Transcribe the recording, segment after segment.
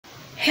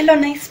Hello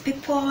nice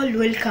people,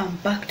 welcome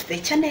back to the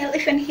channel.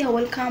 If you're here,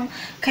 welcome.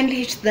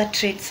 Kindly hit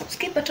that red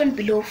subscribe button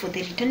below. For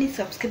the returning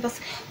subscribers,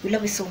 we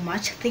love you so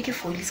much. Thank you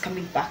for always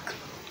coming back.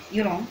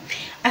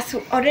 As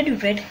you already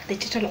read the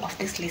title of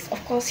this list,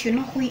 of course you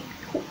know who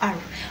are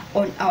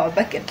on our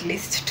bucket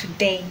list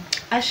today.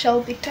 I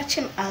shall be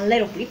touching a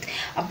little bit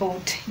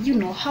about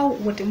how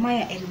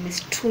Wademaya and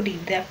Miss Trudy,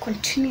 they are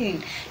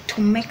continuing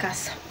to make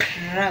us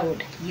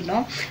proud,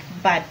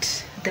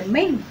 but the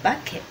main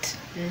bucket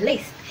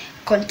list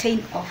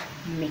contain of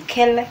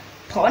Michele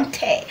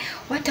Ponte.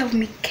 What have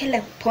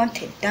Michele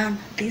Ponte done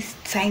this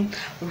time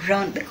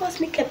round? Because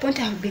Michele Ponte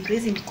have been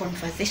raising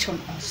conversation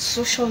on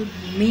social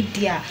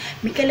media.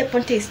 Michele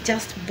Ponte is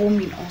just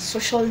booming on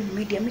social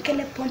media.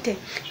 Michele Ponte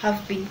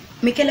have been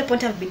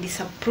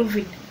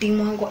disapproving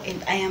Dimwango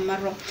and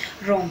Ayamaro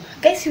wrong.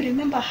 Guys, you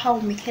remember how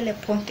Michele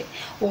Ponte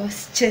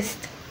was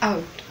chased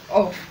out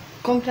of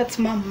Congrats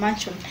Mom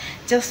Mansion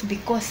just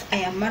because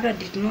Ayamara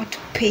did not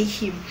pay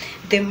him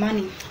the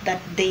money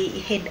that they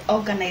had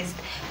organized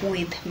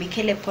with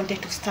Michele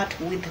Ponte to start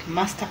with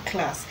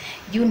masterclass.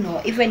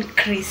 Even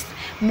Chris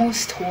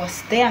Most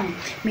was there.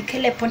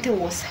 Michele Ponte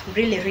was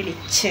really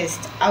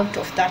chased out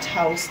of that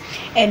house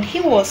and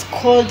he was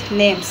called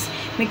names.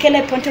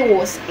 Michele Ponte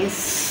was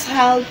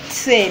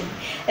insulted,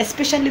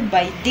 especially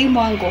by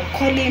Dimwango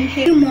calling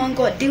him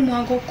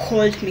Dimwango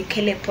called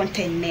Michele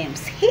Ponte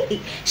names.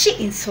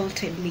 She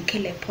insulted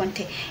Michele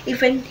Ponte.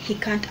 Even he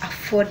can't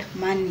afford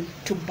money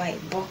to buy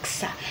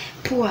boxer.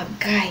 Poor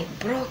guy,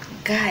 broke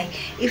guy.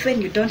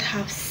 Even you don't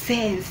have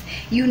sense.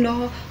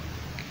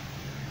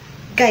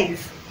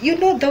 Guys,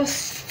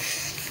 those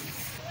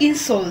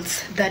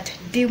insults that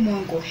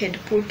Dimwango had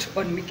put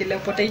on Michele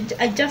Ponte.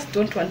 I just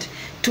don't want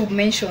to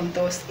mention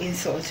those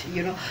insults,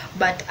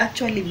 but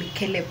actually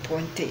Michele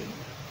Ponte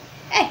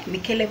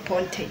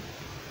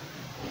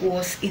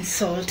was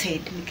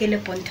insulted. Michele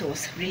Ponte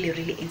was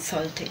really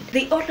insulted.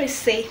 They always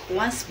say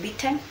once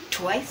bitten,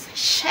 twice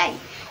shy.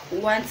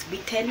 Once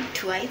bitten,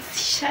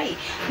 twice shy.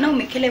 Now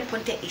Michele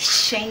Ponte is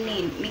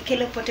shining.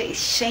 Michele Ponte is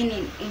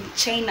shining in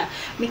China.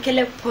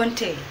 Michele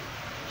Ponte,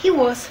 he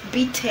was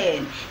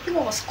beaten, he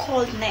was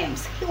called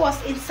names, he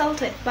was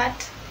insulted,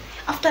 but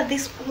after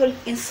this whole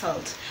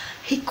insult,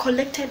 he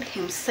collected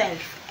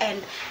himself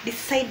and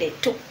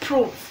decided to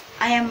prove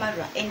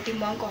Ayamara and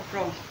Dimwango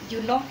wrong.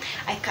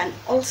 I can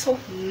also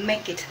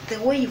make it.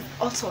 The way you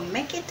also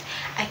make it,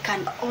 I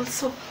can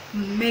also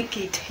make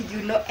it,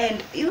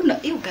 and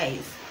you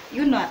guys,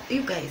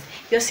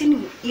 you're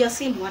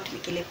seeing what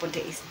Michele Ponte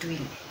is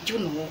doing.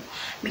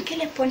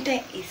 Michele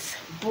Ponte is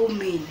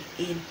booming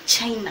in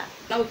China,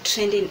 now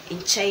trending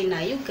in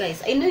China. You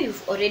guys, I know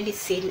you've already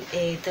seen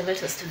the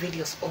latest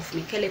videos of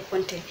Michele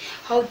Ponte,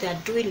 how they are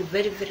doing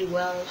very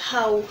well,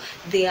 how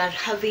they are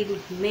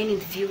having many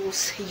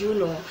views.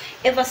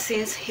 Ever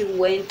since he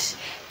went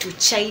to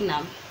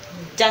China,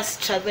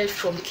 just traveled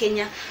from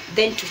Kenya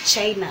then to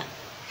China,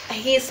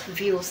 his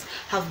views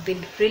have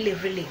been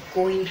really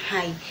going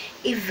high.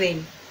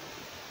 Even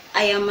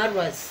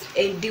Ayamara's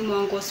and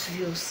Dimwango's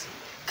views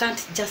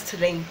can't just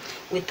rank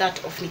with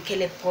that of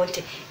Michele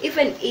Ponte.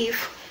 Even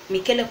if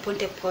Michele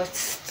Ponte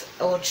posts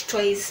or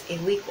twice a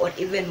week or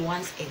even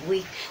once a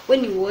week,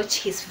 when you watch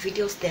his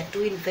videos, they're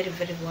doing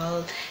very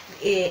well.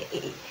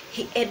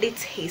 He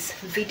edits his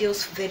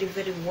videos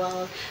very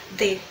well.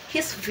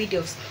 His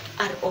videos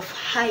are of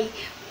high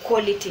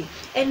quality,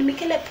 and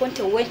Michele Ponte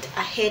went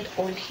ahead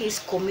on his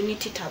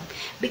community tab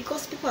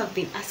because people have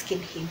been asking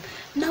him,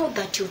 now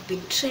that you've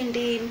been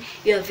trending,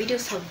 your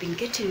videos have been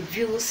getting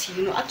views.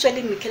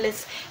 Actually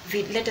Michele's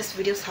latest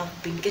videos have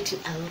been getting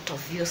a lot of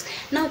views.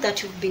 Now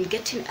that you've been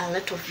getting a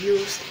lot of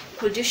views,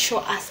 could you show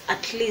us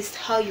at least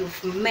how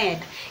you've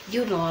made,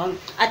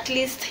 at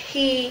least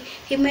he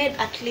made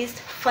at least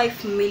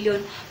 5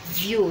 million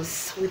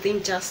views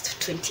within just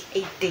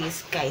 28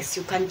 days. Guys,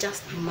 you can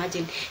just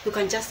imagine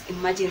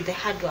the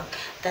hard work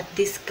that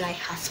this guy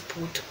has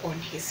put on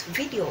his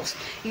videos.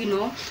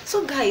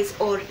 So guys,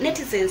 or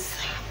netizens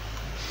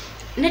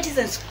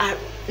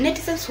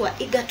were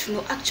eager to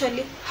know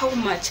actually how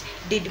much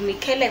did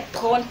Michele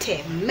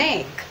Ponte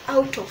make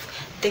out of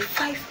the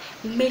 5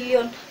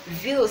 million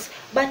views.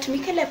 But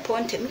Michele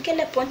Ponte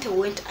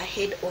went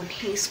ahead on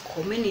his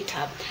community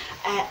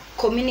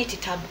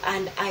tab,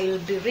 and I will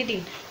be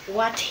reading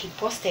what he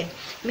posted.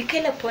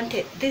 Michele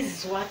Ponte, this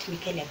is what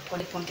Michele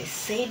Ponte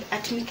said.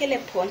 At Michele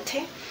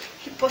Ponte,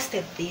 he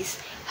posted this: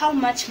 how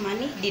much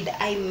money did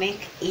I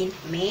make in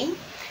May?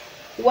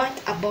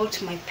 What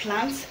about my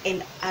plans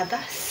and other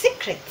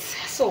secrets?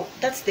 So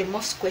that's the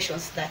most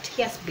questions that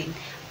he has been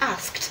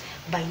asked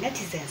by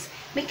netizens.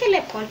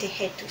 Michele Ponte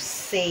had to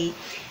say,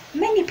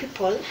 many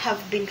people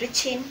have been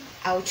reaching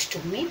out to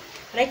me,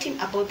 writing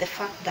about the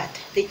fact that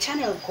the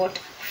channel got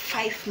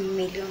 5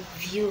 million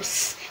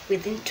views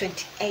within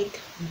 28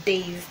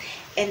 days,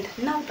 and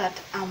now that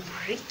I'm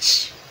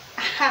rich,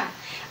 I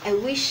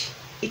wish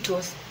it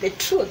was the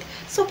truth.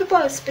 So people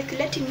are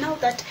speculating now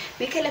that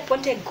Michele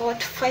Ponte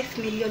got 5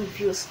 million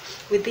views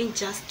within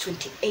just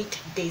 28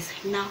 days.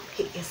 Now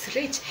he is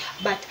rich,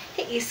 but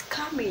he is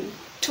coming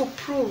to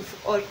prove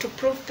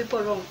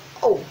people wrong.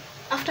 Oh,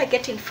 after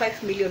getting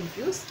 5 million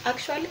views,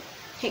 actually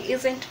he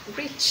isn't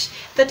rich.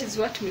 That is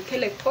what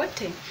Michele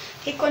Ponte.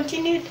 He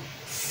continued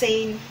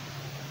saying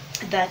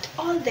that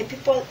all the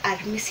people are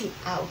missing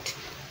out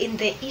in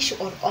the issue,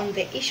 or on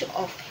the issue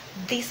of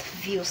these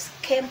views,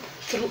 came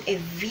through a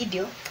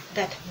video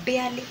that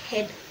barely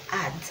had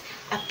ads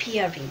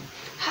appearing.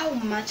 How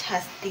much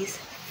has this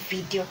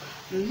video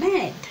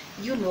made?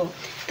 You know,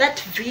 that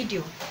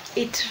video,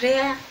 it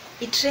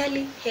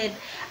rarely had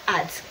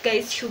ads.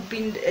 Guys, you've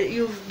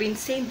been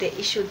seeing the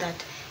issue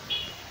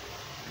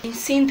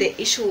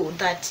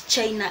that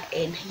China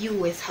and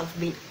US have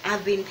been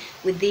having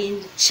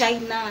within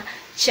China,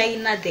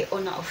 the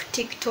owner of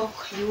TikTok,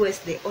 US,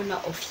 the owner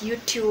of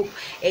YouTube.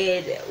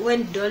 And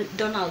when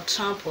Donald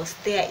Trump was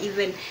there,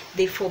 even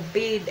they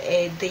forbade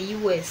the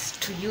US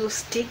to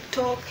use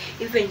TikTok.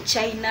 Even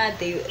China,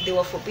 they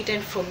were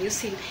forbidden from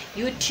using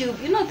YouTube.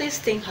 You know, these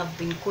things have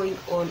been going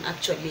on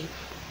actually.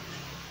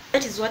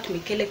 That is what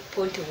Michele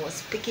Ponte was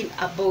speaking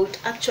about,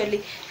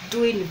 actually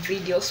doing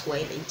videos while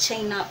in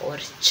China, or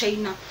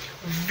China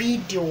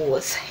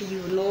videos,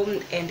 you know,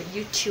 and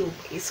YouTube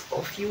is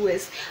of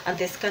US, and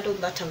the scandal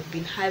that I've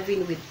been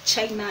having with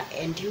China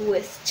and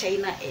US,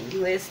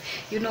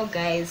 you know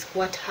guys,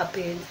 what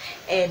happened.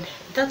 And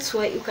that's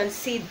why you can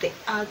see the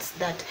ads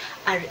that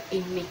are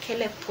in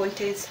Michele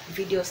Ponte's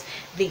videos,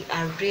 they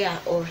are rare,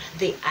 or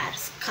they are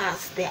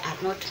scarce, they are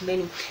not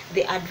many.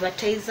 The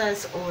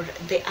advertisers, or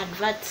the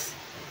adverts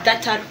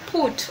that are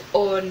put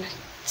on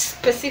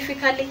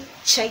specifically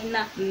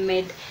China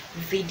made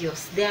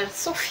videos, they are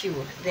so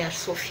few,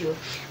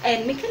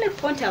 And Michele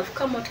Ponte have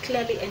come out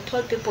clearly and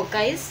told people,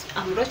 guys,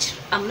 I'm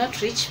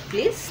not rich,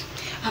 please.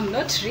 I'm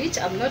not rich.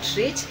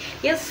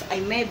 Yes, I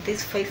made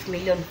these 5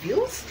 million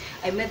views,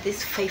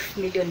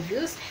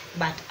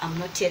 but I'm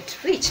not yet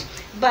rich.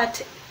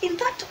 But in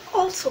that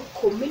also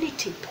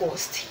community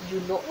post, you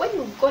know, when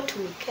you go to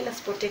Michele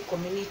Ponte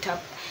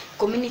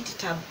community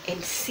tab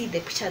and see the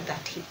picture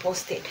that he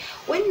posted,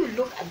 when you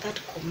look at that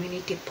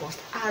community post,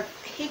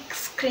 he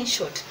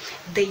screenshot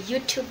the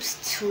YouTube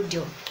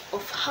studio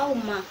of how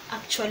much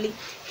actually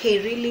he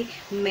really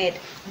made.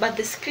 But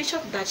the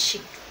screenshot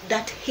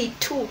that he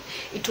took,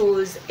 it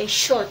was a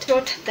shot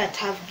that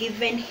have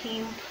given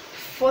him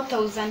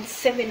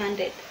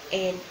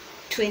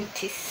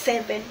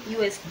 $4,727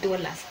 US,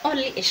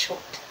 only a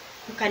shot.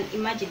 You can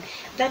imagine,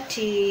 that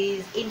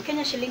is in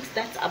Kenya shillings,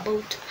 that's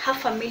about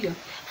 500,000,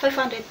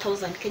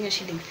 500,000 Kenya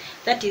shillings.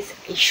 That is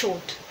a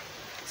short.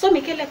 So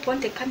Michele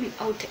Ponte coming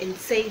out and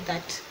say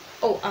that,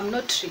 oh, I'm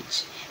not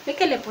rich.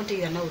 Michele Ponte,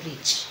 you are now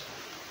rich.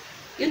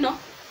 You know,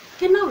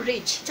 you're now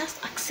rich.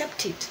 Just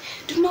accept it.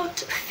 Do not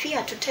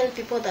fear to tell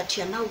people that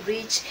you're now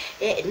rich,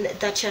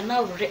 that you're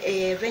now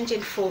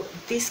ranging for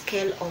this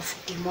scale of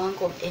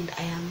Dimwango and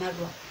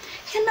Ayamarwa.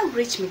 You're now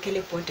rich,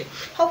 Michele Ponte.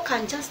 How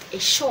can just a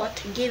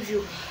short give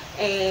you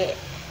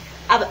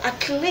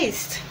at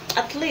least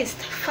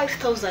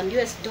 5,000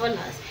 US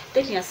dollars?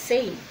 Then you're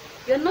saying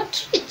you're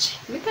not rich.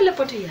 Michele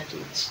Ponte, you're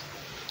rich.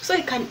 So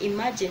you can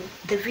imagine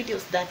the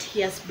videos that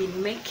he has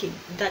been making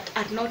that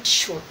are not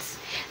shorts,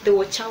 the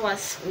watch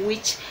hours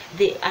which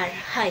they are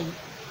high,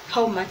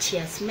 how much he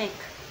has made.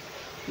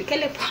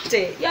 Michele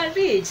Ponte, you are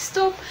rich.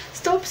 Stop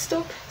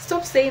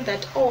saying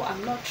that, oh,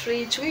 I'm not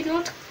rich. We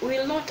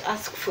will not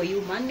ask for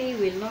you money,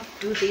 we'll not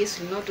do this,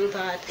 we'll not do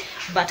that.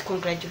 But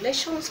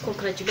congratulations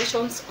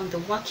on the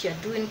work you're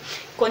doing.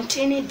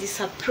 Continue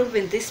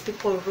disapproving these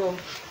people wrong.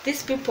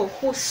 These people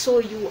who saw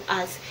you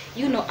as,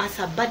 you know, as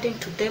a burden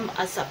to them,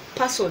 as a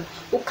person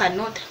who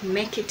cannot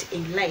make it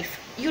in life.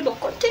 You know,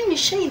 continue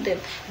showing them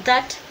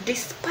that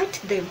despite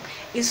them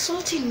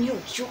insulting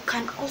you, you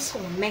can also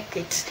make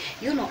it.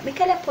 You know,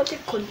 Michele Ponte,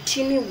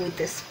 continue with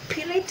the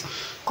spirit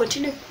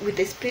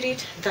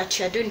that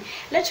you are doing.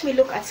 Let me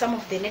look at some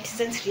of the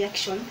netizens'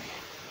 reaction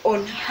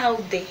on how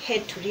they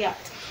had to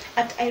react.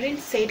 At Irene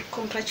said,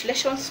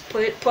 congratulations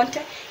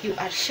Ponte, you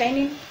are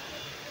shining,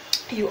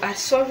 you are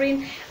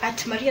soaring.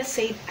 At Maria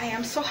said, I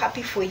am so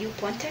happy for you,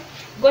 Ponte.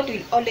 God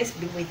will always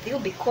be with you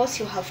because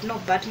you have no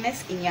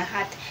badness in your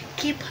heart.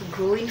 Keep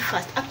growing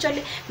fast.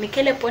 Actually,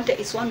 Michele Ponte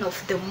is one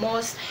of the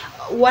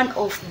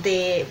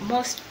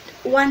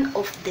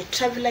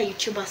traveler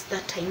YouTubers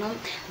that I know,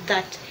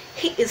 that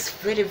he is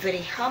very,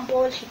 very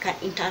humble. He can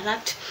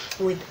interact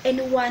with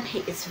anyone. He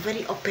is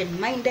very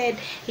open-minded.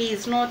 He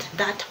is not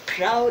that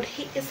proud.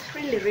 He is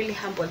really, really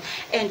humble.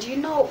 And you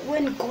know,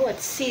 when God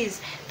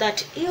sees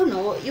that, you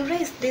know, you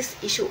raise this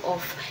issue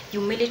of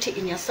humility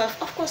in yourself,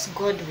 of course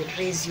God will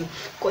raise you.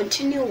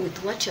 Continue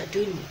with what you're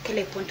doing,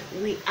 Michele Ponte.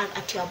 We are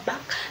at your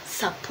back,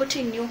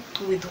 supporting you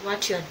with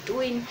what you're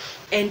doing.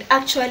 And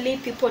actually,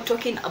 people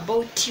talking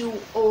about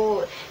you,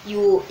 or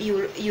you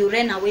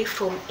ran away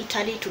from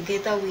Italy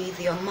together with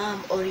your mom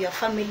or your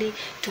family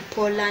to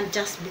Poland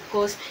just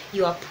because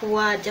you are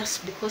poor,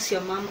 just because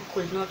your mom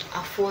could not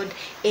afford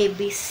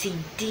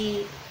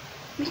ABCD.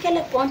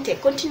 Michele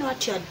Ponte, continue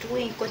what you are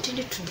doing.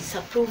 Continue to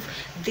disapprove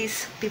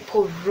these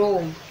people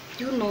wrong.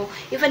 You know,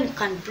 even you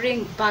can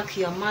bring back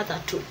your mother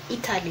to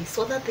Italy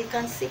so that they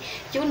can see,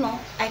 you know,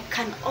 I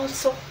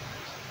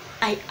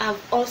have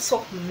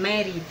also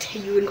married.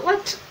 You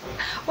know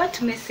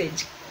what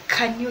message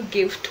can you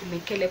give to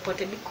Michele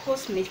Ponte?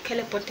 Because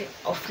Michele Ponte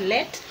of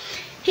late,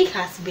 he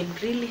has been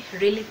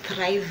really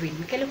thriving.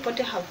 Michele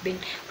Ponte have been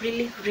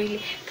really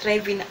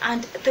thriving,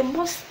 and the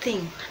most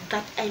thing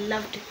that I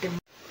loved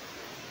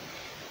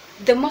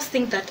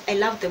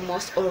the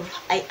most, or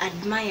I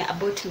admire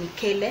about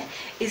Michele,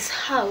 is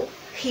how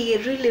he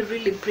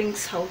really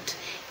brings out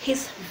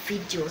his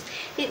videos.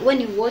 When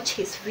you watch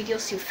his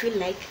videos, you feel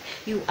like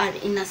you are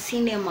in a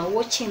cinema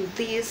watching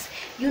these,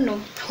 you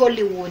know,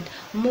 Hollywood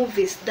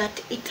movies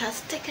that it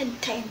has taken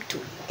time to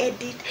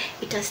edit,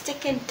 it has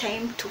taken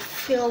time to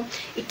film,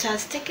 it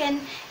has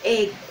taken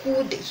a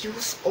good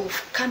use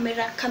of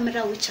camera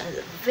which are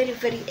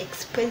very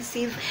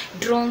expensive,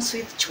 drones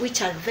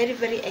which are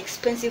very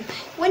expensive.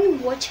 When you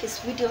watch his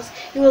videos,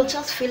 you will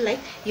just feel like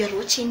you're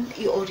watching,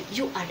 or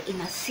you are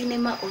in a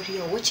cinema, or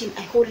you're watching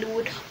a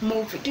Hollywood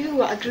movie. Do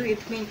you agree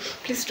with me?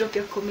 Please drop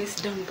your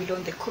comments down below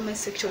in the comment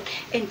section.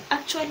 And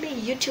actually,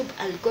 YouTube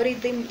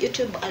algorithm,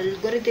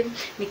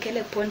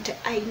 Michele Ponte,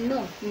 I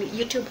know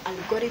YouTube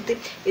algorithm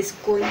is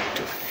going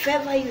to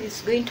favor you,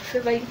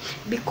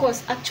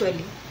 because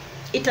actually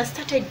it has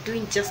started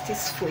doing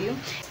justice for you,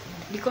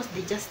 because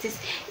the justice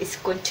is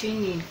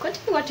continuing.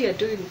 Continue what you are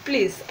doing.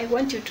 Please, I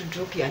want you to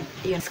drop your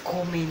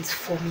comments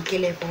for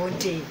Michele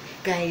Ponte.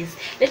 Guys,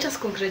 let us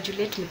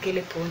congratulate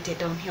Michele Ponte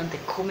down here on the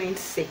comment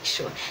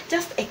section.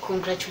 Just a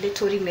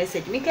congratulatory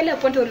message. Michele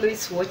Ponte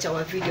always watch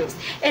our videos,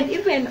 and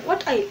even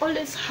what I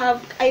always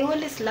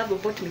love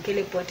about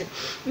Michele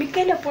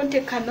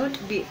Ponte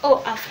cannot be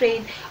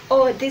afraid.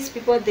 These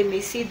people, they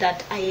may see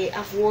that I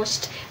have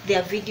watched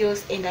their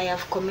videos and I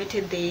have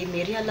commented. They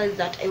may realize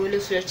that I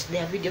always watch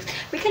their videos.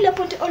 Michele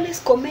Ponte always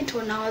comment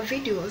on our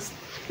videos.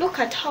 Look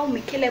at how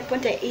Michele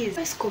Ponte is.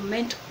 Always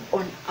comment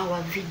on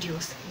our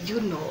videos. You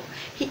know,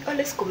 he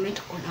always comment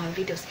on our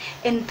videos,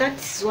 and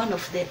that's one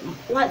of the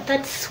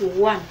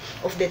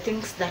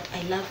things that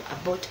I love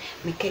about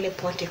Michele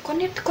Ponte.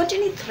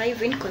 Continue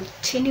thriving,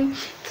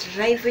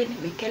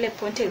 Michele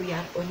Ponte. We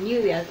are on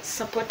you. We are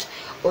support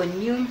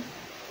on you.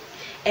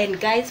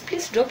 And guys,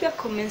 please drop your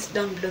comments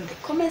down below in the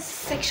comment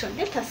section.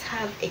 Let us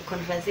have a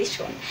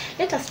conversation.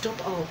 Let us drop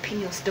our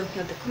opinions down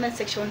here in the comment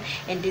section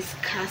and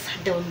discuss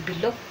down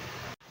below.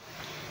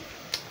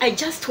 I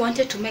just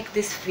wanted to make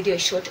this video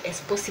as short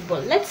as possible.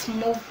 Let's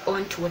move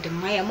on to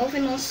Wodemaya.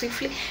 Moving on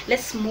swiftly,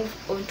 let's move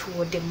on to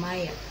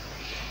Wodemaya.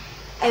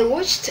 I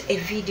watched a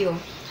video,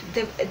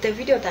 the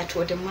video that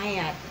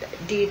Wodemaya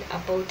did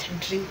about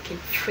drinking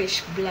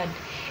fresh blood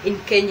in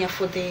Kenya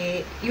for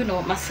the, you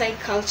know, Maasai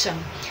culture.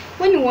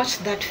 When you watch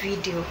that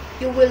video,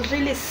 you will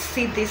really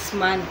see this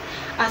man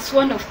as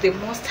one of the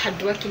most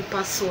hardworking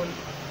person.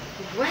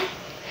 What?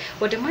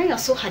 Wodemaya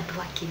is so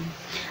hardworking.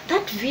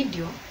 That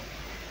video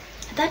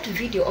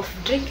of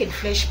drinking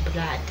fresh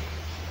blood,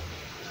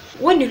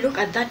 when you look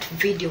at that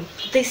video,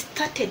 they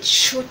started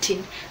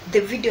shooting the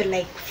video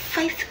like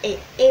 5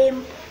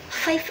 a.m.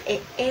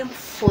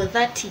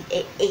 4:30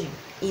 a.m.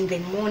 in the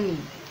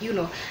morning. You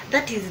know,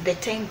 that is the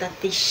time that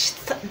they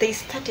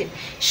started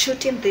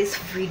shooting this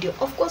video.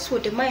 Of course,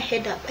 Wodemaya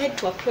had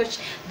to approach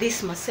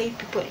these Maasai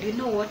people. You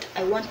know what,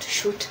 I want to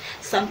shoot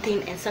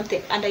something,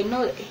 and I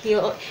know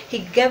he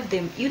gave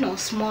them, you know,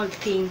 small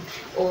thing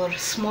or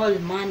small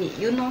money.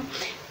 You know,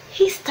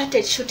 he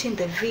started shooting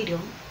the video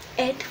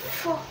at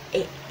 4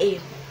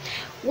 a.m.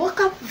 Woke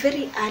up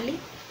very early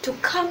to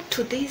come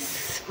to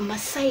these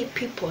Maasai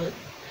people,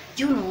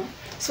 you know,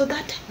 so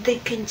that they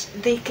can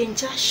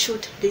just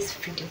shoot this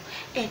video.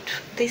 And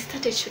they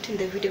started shooting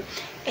the video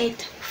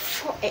at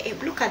 4 a.m.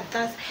 Look at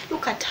that.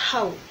 Look at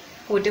how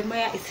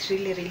Wodemaya is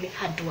really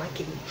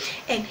hardworking,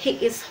 and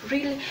he is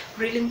really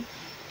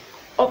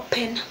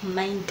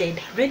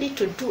open-minded, ready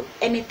to do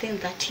anything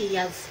that he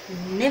has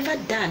never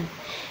done,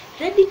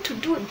 ready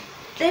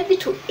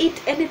to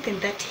eat anything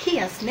that he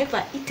has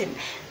never eaten,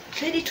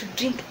 ready to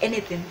drink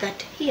anything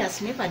that he has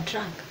never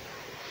drunk.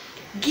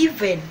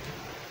 Given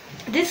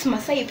these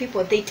Maasai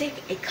people, they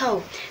take a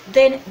cow,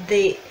 then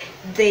they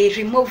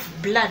remove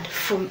blood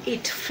from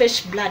it,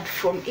 fresh blood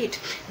from it,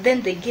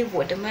 then they give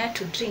Wodemaya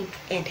to drink,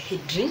 and he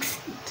drinks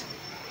it.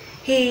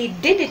 He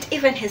didn't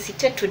even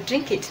hesitate to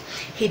drink it.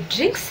 He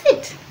drinks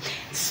it.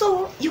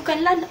 So you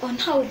can learn on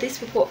how these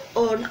people,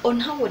 on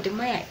how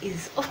Wodemaya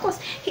is. Of course,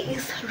 he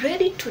is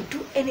ready to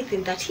do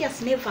anything that he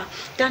has never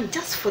done,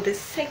 just for the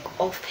sake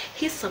of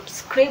his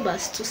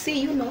subscribers to see,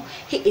 you know,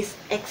 he is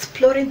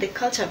exploring the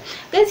culture.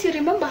 Guys, you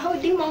remember how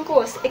Dimongo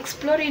was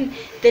exploring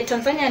the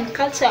Tanzanian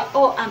culture?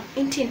 Oh, I'm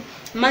eating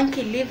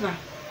monkey liver.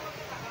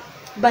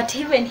 But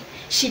even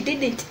she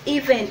didn't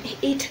even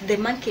eat the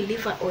monkey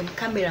liver on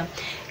camera.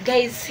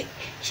 Guys,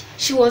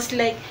 she was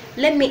like,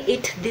 let me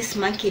eat this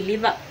monkey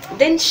liver.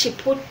 Then she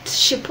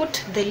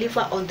put the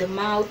liver on the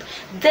mouth.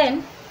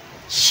 Then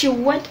she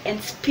went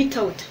and spit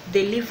out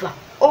the liver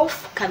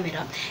off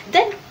camera.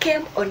 Then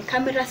came on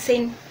camera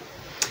saying,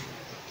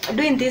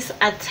 doing this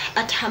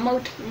at her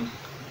mouth.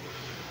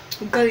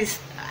 Guys,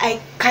 I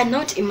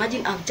cannot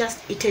imagine. I've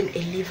just eaten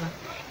a liver,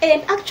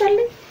 and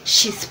actually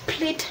she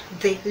split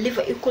the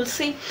liver. You could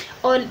see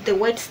all the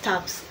white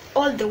stuff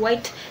of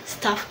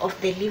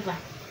the liver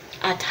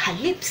at her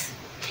lips.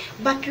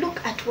 But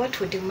look at what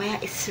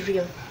Wodemaya is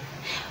real.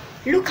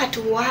 Look at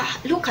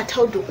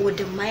how the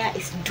Wodemaya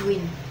is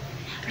doing,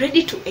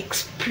 ready to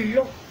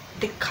explore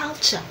the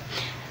culture,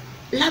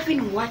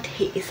 loving what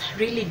he is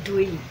really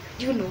doing.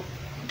 You know,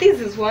 this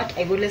is what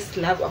I always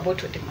love about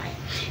Wodemaya.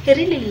 He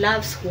really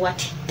loves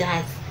what he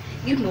does.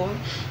 You know,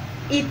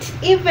 it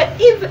even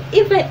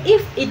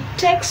if it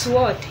takes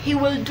what, he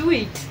will do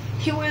it.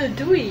 He will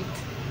do it.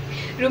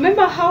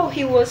 Remember how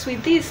he was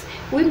with these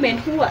women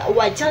who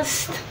were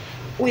just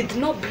with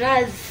no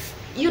bras,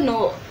 you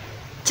know,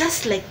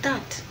 just like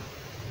that.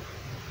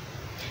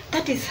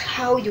 That is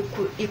how you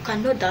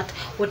can know that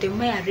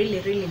Wodemaya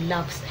really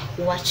loves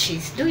what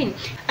she's doing.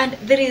 And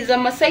there is a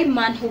Maasai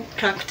man who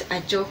cracked a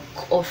joke,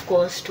 of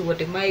course, to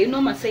Wodemaya. You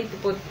know, Maasai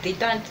people,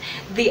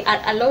 they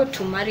are allowed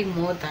to marry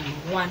more than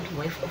one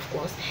wife, of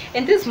course.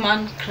 And this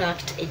man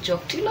cracked a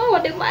joke to, you know,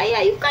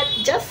 Wodemaya, you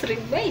can't just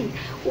remain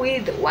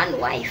with one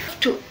wife.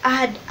 To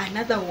add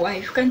another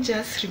wife, you can't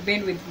just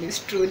remain with Miss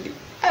Trudy.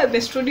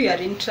 Miss Trudy, you are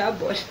in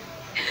trouble.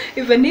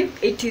 Even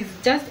if it is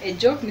just a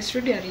joke, Miss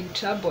Trudy, are in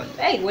trouble.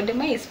 Hey,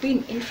 Wodemaya is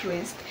being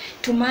influenced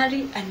to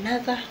marry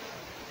another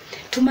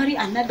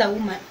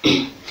woman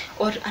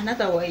or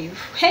another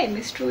wife. Hey,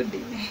 Miss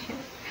Trudy,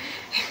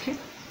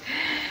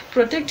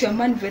 protect your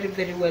man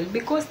very well,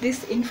 because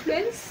this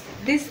influence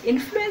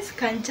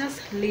can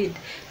just lead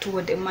to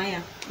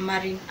Wodemaya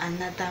marrying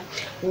another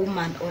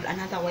woman or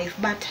another wife.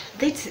 But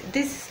this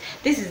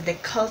is the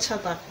culture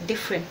that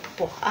different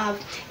people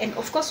have, and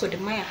of course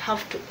Wodemaya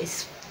have to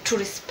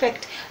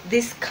respect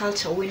this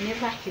culture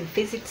whenever he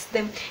visits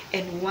them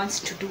and wants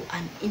to do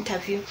an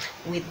interview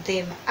with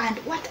them. And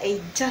what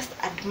I just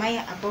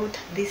admire about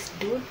this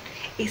dude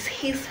is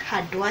his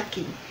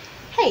hardworking.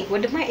 Hey,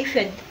 Wodemaya,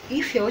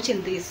 if you're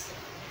watching this,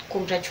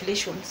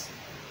 congratulations.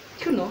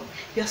 You know,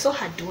 you are so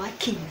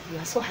hardworking. You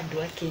are so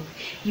hardworking.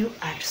 You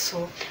are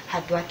so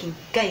hardworking.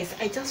 Guys,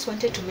 I just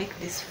wanted to make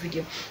this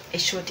video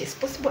as short as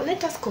possible.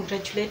 Let us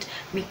congratulate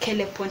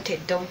Michele Ponte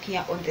down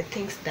here on the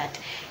things that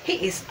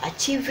he is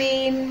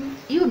achieving.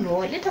 You know,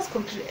 let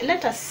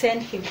us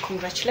send him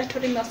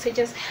congratulatory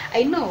messages.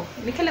 I know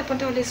Michele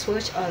Ponte always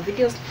watch our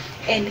videos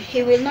and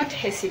he will not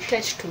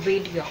hesitate to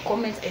read your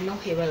comments. I know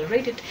he will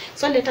read it.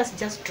 So let us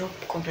just drop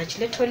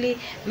congratulatory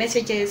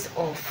messages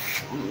of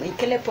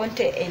Michele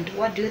Ponte. And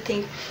what do you think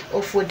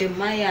of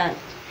Wodemaya,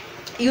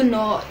 you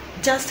know,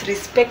 just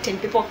respecting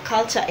people's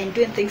culture and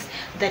doing things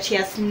that he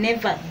has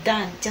never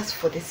done just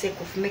for the sake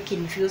of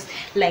making views,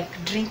 like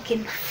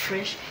drinking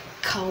fresh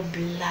cow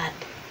blood?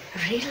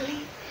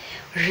 Really?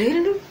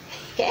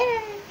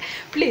 Yeah.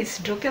 Please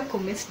drop your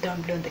comments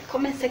down below in the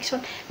comment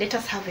section. Let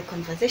us have a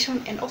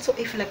conversation. And also,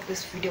 if you like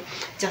this video,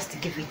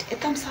 just give it a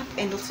thumbs up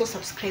and also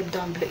subscribe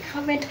down below if you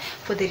haven't.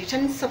 For the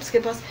returning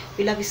subscribers,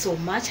 we love you so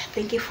much.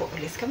 Thank you for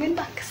always coming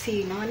back.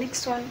 See you in our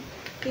next one.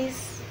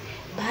 Peace.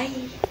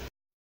 Bye.